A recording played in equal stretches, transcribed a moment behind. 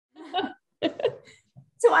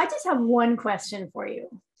So I just have one question for you.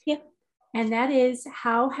 Yeah. And that is,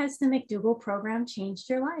 how has the McDougall program changed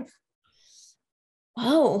your life?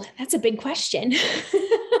 Oh, that's a big question.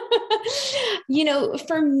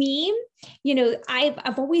 For me,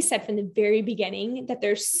 I've always said from the very beginning that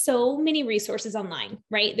there's so many resources online,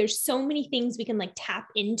 right? There's so many things we can like tap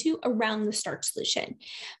into around the starch solution.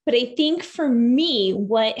 But I think for me,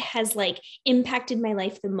 what has like impacted my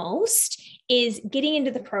life the most is getting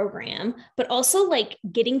into the program, but also like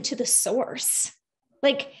getting to the source.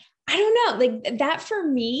 Like, I don't know, like that for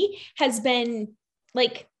me has been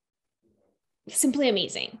like simply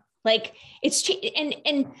amazing. Like it's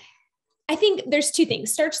and I think there's two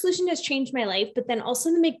things. Starch solution has changed my life, but then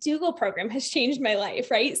also the McDougall program has changed my life,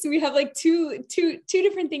 right? So we have like two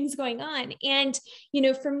different things going on. And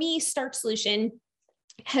for me, starch solution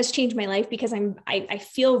has changed my life because I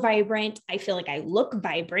feel vibrant. I feel like I look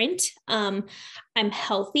vibrant. I'm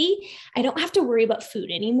healthy. I don't have to worry about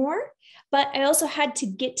food anymore. But I also had to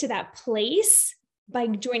get to that place by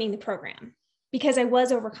joining the program, because I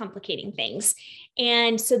was overcomplicating things.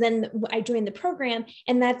 And so then I joined the program,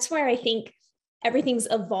 and that's where I think everything's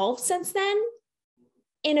evolved since then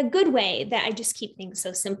in a good way, that I just keep things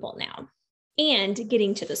so simple now. And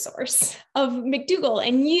getting to the source of McDougall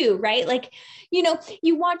and you, right? Like,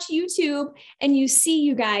 you watch YouTube and you see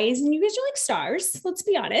you guys, and you guys are like stars, let's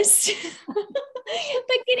be honest.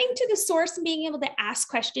 But getting to the source and being able to ask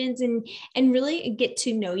questions and really get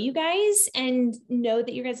to know you guys and know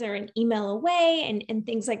that you guys are an email away and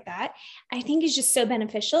things like that, I think is just so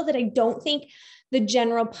beneficial that I don't think the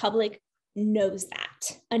general public knows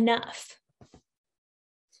that enough.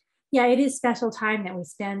 Yeah, it is special time that we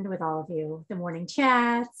spend with all of you, the morning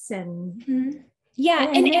chats and yeah.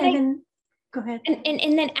 And then go ahead.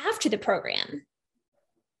 And then after the program,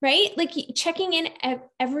 right? Like checking in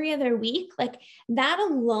every other week, like that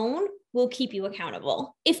alone will keep you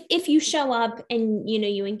accountable. If you show up and,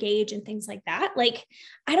 you engage and things like that, like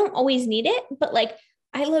I don't always need it, but like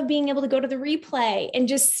I love being able to go to the replay and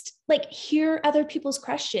just like hear other people's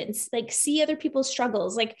questions, like see other people's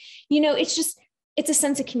struggles. Like, it's a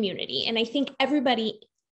sense of community. And I think everybody,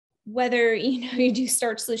 whether, you do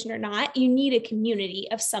Starch Solution or not, you need a community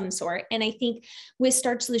of some sort. And I think with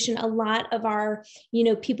Starch Solution, a lot of our,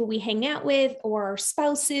 people we hang out with or our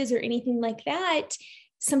spouses or anything like that,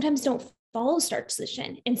 sometimes don't follow Starch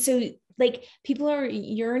Solution. And so like people are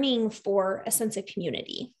yearning for a sense of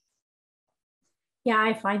community. Yeah,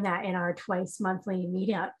 I find that in our twice monthly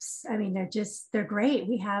meetups. I mean, they're great.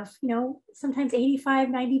 We have, sometimes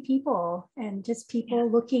 85, 90 people, and just people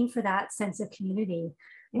looking for that sense of community,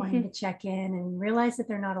 wanting to check in and realize that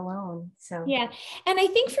they're not alone. So, yeah. And I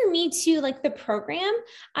think for me too, like the program,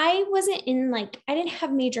 I didn't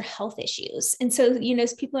have major health issues. And so,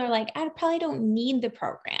 people are like, I probably don't need the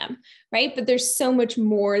program, right? But there's so much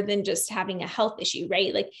more than just having a health issue,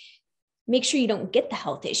 right? Like, make sure you don't get the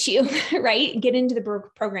health issue, right? Get into the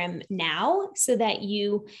program now so that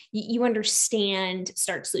you understand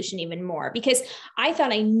Starch Solution even more, because I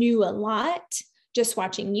thought I knew a lot just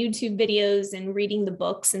watching YouTube videos and reading the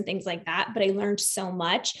books and things like that. But I learned so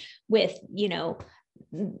much with,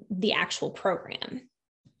 the actual program.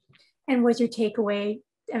 And was your takeaway,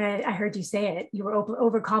 and I heard you say it, you were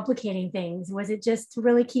overcomplicating things. Was it just to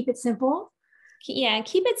really keep it simple? Yeah,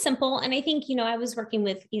 keep it simple. And I think, I was working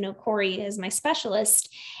with, Corey as my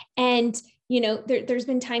specialist, and, there's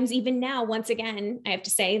been times even now, once again, I have to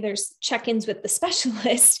say there's check-ins with the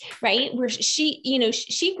specialist, right? Where she,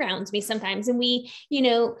 she grounds me sometimes, and we,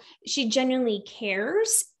 she genuinely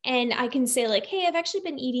cares. And I can say like, hey, I've actually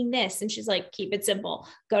been eating this. And she's like, keep it simple,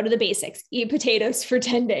 go to the basics, eat potatoes for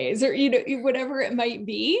 10 days or, whatever it might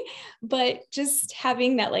be. But just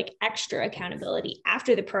having that like extra accountability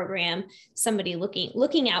after the program, somebody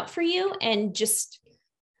looking out for you, and just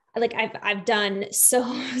like I've done so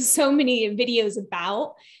many videos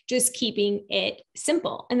about just keeping it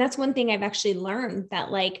simple. And that's one thing I've actually learned,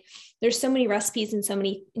 that like there's so many recipes and so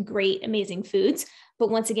many great, amazing foods, but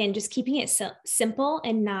once again, just keeping it simple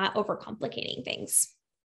and not overcomplicating things.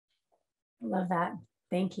 I love that.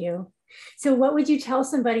 Thank you. So what would you tell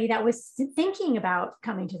somebody that was thinking about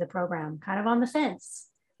coming to the program, kind of on the fence,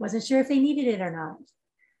 wasn't sure if they needed it or not?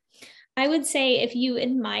 I would say if you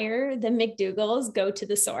admire the McDougalls, go to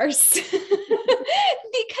the source.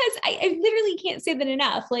 Because I literally can't say that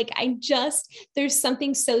enough. Like there's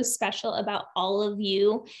something so special about all of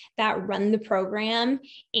you that run the program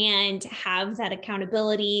and have that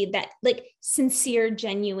accountability, that like sincere,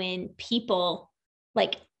 genuine people,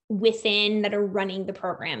 like within that are running the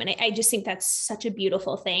program. And I just think that's such a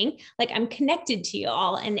beautiful thing. Like I'm connected to you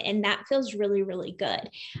all, and that feels really, really good.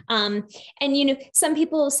 And, you know, some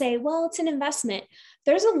people will say, well, it's an investment.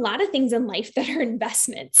 There's a lot of things in life that are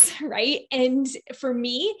investments, right? And for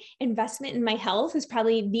me, investment in my health is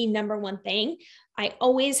probably the number one thing. I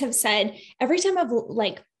always have said, every time I've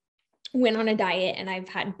like went on a diet, and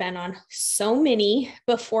I've been on so many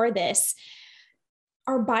before this,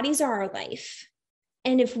 our bodies are our life.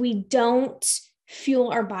 And if we don't fuel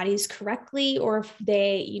our bodies correctly, or if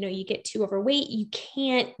they, you know, you get too overweight, you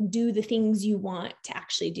can't do the things you want to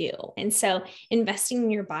actually do. And so investing in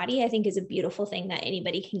your body, I think, is a beautiful thing that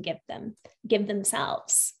anybody can give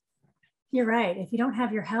themselves. You're right. If you don't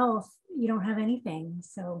have your health, you don't have anything.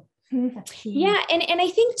 So that's key. Yeah. And I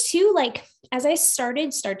think too, like, as I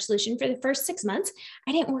started Starch Solution, for the first 6 months,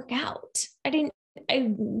 I didn't work out.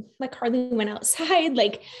 I like hardly went outside.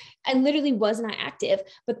 Like I literally was not active.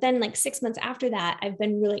 But then like 6 months after that, I've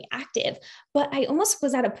been really active. But I almost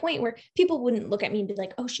was at a point where people wouldn't look at me and be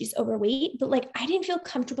like, oh, she's overweight. But like, I didn't feel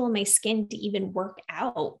comfortable in my skin to even work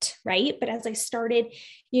out. Right. But as I started,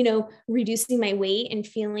 you know, reducing my weight and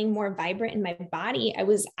feeling more vibrant in my body, I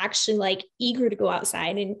was actually like eager to go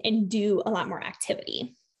outside and do a lot more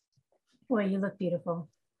activity. Boy, you look beautiful.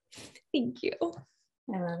 Thank you.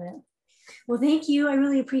 I love it. Well, thank you. I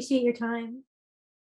really appreciate your time.